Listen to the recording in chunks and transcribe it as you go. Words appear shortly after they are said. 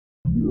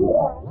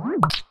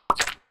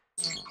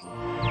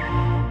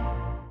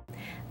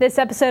This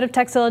episode of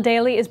Tekzilla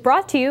Daily is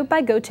brought to you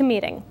by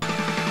GoToMeeting.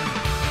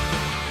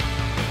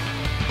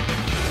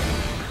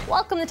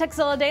 Welcome to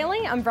Tekzilla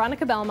Daily. I'm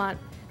Veronica Belmont.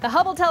 The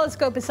Hubble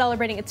telescope is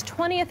celebrating its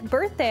 20th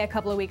birthday a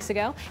couple of weeks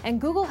ago, and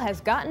Google has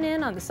gotten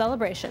in on the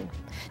celebration.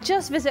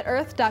 Just visit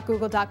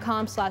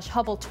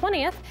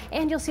earth.google.com/Hubble20th,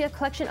 and you'll see a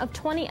collection of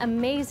 20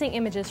 amazing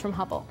images from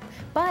Hubble.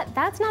 But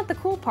that's not the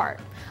cool part.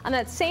 On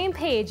that same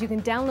page, you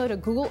can download a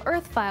Google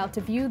Earth file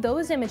to view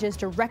those images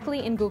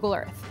directly in Google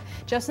Earth.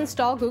 Just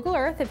install Google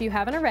Earth if you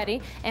haven't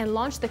already, and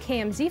launch the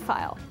KMZ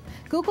file.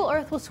 Google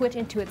Earth will switch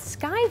into its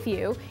sky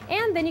view,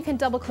 and then you can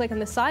double-click on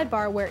the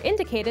sidebar where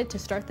indicated to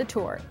start the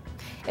tour.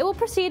 It will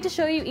proceed to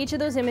show you each of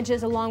those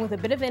images along with a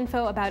bit of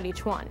info about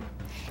each one.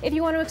 If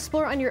you want to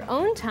explore on your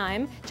own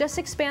time, just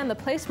expand the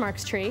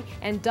placemarks tree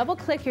and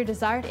double-click your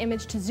desired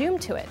image to zoom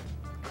to it.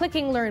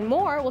 Clicking Learn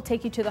More will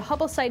take you to the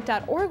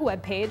HubbleSite.org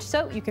webpage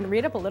so you can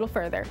read up a little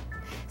further.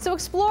 So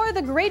explore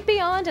the great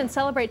beyond and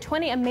celebrate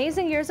 20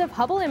 amazing years of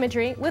Hubble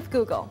imagery with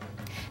Google.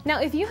 Now,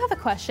 if you have a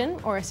question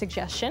or a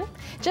suggestion,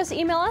 just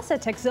email us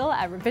at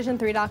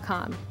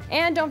tekzilla@revision3.com.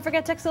 And don't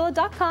forget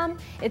Tekzilla.com.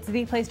 It's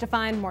the place to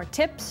find more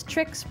tips,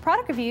 tricks,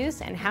 product reviews,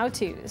 and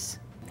how-tos.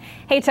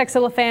 Hey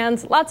Tekzilla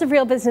fans, lots of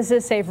real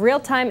businesses save real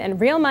time and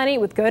real money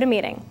with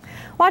GoToMeeting.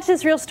 Watch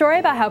this real story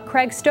about how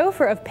Craig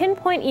Stouffer of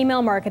Pinpoint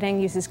Email Marketing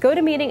uses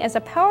GoToMeeting as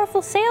a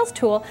powerful sales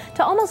tool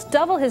to almost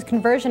double his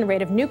conversion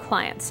rate of new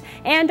clients.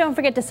 And don't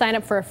forget to sign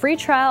up for a free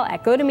trial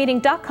at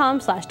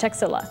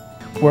gotomeeting.com/Tekzilla.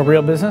 We're a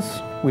real business.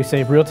 We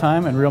save real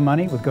time and real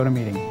money with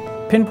GoToMeeting.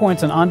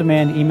 Pinpoint's an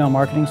on-demand email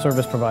marketing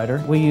service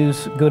provider. We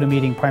use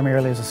GoToMeeting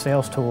primarily as a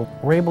sales tool.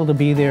 We're able to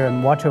be there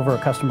and watch over a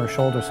customer's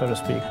shoulder, so to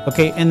speak.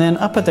 Okay, and then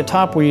up at the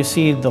top where you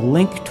see the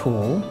link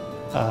tool, in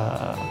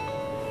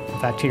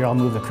fact here I'll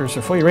move the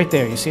cursor for you, right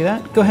there, you see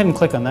that? Go ahead and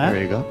click on that.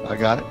 There you go, I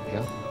got it,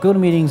 yeah.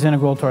 GoToMeeting is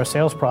integral to our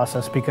sales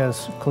process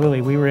because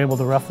clearly we were able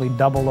to roughly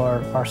double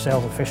our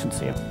sales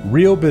efficiency.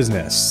 Real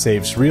business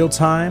saves real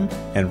time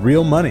and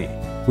real money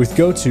with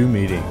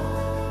GoToMeeting.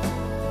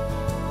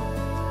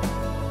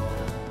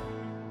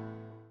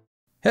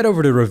 Head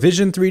over to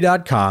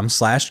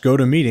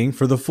revision3.com/GoToMeeting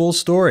for the full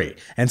story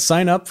and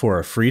sign up for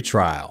a free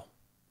trial.